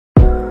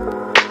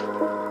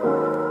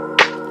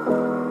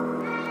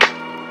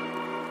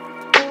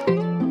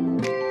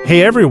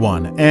Hey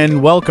everyone,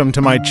 and welcome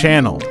to my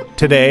channel.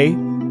 Today,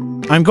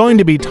 I'm going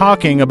to be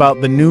talking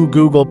about the new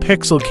Google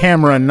Pixel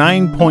Camera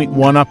 9.1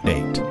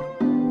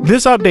 update.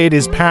 This update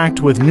is packed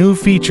with new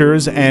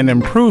features and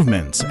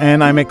improvements,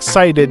 and I'm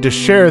excited to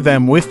share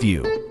them with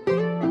you.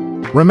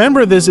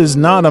 Remember, this is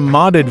not a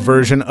modded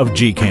version of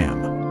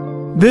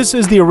Gcam. This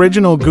is the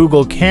original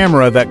Google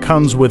camera that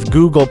comes with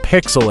Google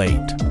Pixel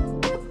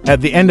 8. At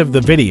the end of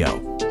the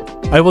video,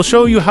 I will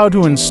show you how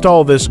to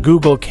install this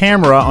Google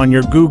camera on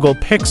your Google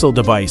Pixel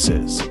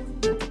devices.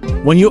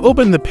 When you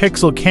open the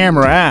Pixel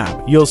Camera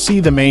app, you'll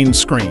see the main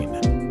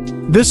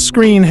screen. This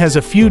screen has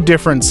a few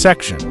different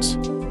sections.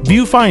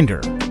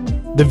 Viewfinder.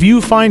 The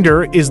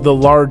viewfinder is the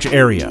large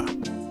area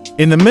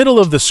in the middle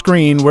of the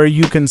screen where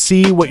you can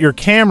see what your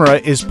camera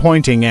is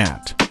pointing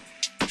at.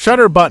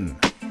 Shutter button.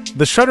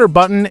 The shutter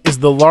button is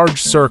the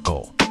large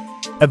circle.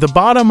 At the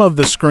bottom of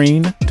the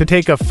screen, to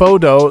take a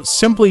photo,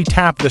 simply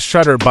tap the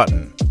shutter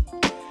button.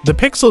 The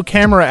Pixel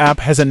Camera app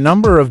has a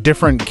number of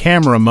different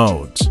camera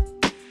modes,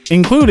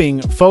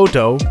 including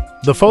Photo.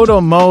 The photo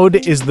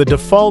mode is the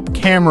default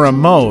camera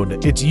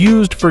mode. It's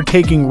used for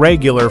taking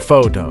regular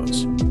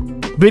photos.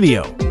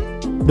 Video.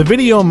 The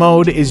video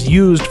mode is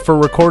used for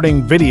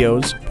recording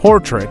videos.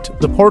 Portrait.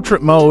 The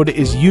portrait mode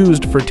is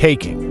used for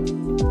taking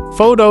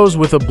photos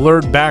with a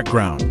blurred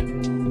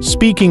background.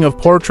 Speaking of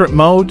portrait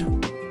mode,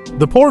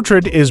 the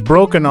portrait is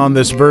broken on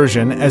this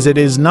version as it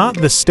is not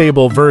the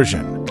stable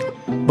version,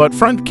 but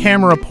front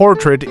camera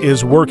portrait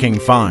is working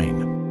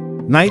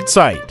fine. Night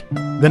sight.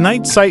 The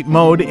night sight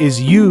mode is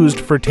used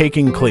for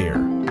taking clear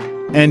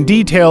and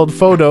detailed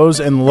photos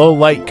in low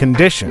light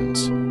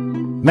conditions.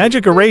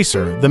 Magic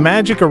eraser. The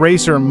magic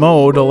eraser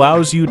mode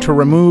allows you to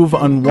remove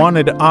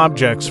unwanted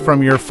objects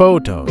from your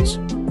photos.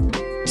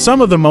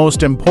 Some of the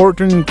most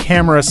important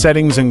camera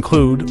settings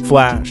include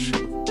flash.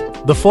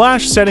 The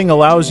flash setting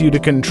allows you to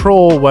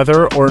control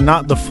whether or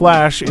not the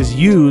flash is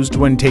used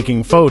when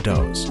taking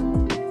photos.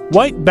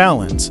 White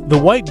balance. The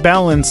white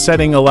balance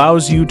setting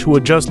allows you to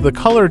adjust the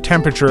color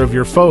temperature of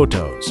your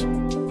photos.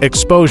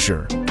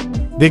 Exposure.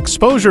 The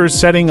exposure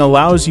setting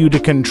allows you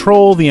to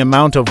control the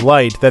amount of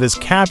light that is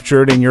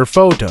captured in your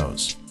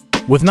photos.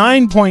 With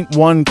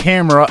 9.1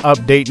 camera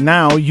update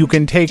now, you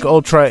can take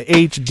Ultra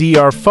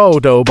HDR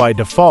photo by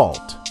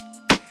default.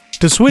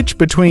 To switch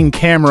between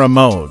camera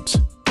modes,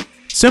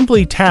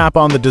 simply tap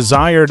on the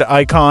desired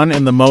icon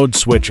in the mode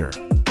switcher.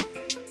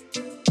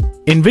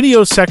 In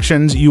video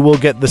sections, you will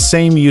get the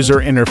same user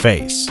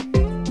interface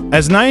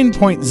as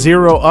 9.0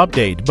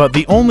 update, but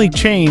the only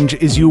change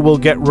is you will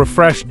get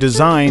refreshed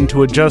design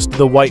to adjust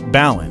the white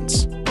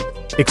balance,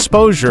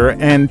 exposure,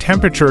 and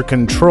temperature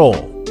control.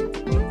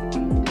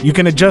 You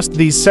can adjust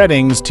these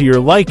settings to your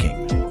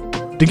liking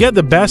to get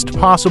the best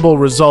possible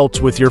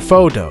results with your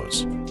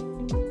photos.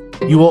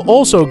 You will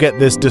also get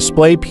this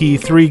Display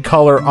P3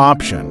 color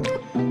option.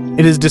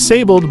 It is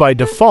disabled by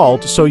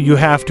default, so you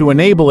have to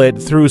enable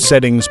it through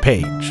Settings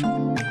page.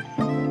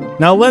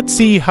 Now let's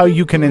see how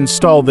you can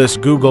install this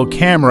Google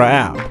Camera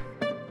app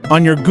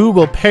on your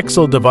Google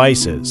Pixel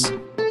devices.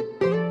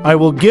 I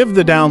will give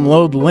the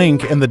download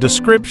link in the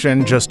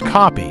description. Just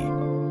copy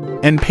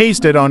and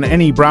paste it on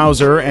any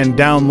browser and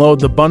download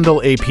the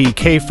bundle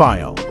APK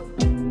file.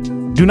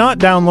 Do not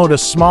download a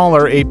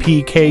smaller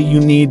APK. You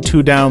need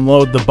to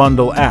download the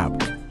bundle app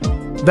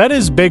that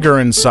is bigger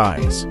in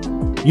size.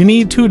 You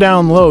need to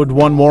download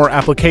one more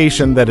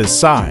application that is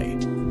Sai.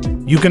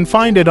 You can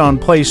find it on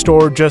Play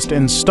Store. Just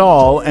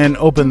install and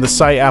open the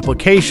Sai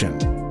application.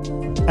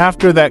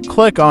 After that,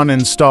 click on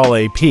Install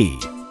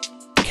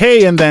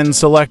APK and then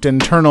select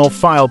Internal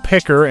File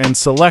Picker and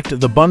select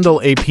the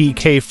bundle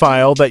APK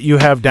file that you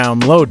have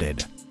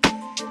downloaded.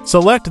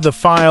 Select the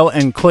file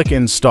and click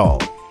Install.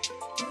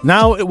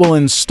 Now it will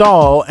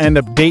install and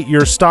update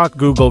your stock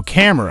Google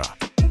camera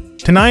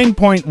to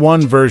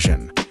 9.1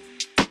 version.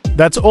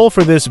 That's all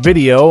for this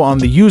video on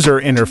the user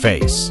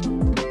interface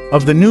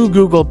of the new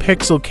Google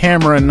Pixel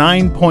Camera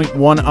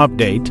 9.1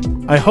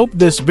 update. I hope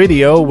this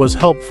video was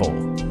helpful.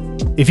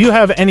 If you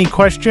have any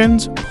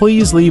questions,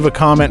 please leave a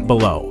comment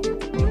below.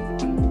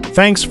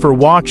 Thanks for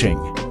watching.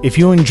 If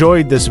you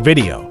enjoyed this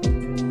video,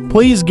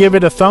 please give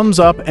it a thumbs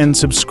up and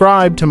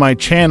subscribe to my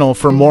channel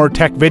for more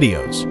tech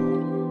videos.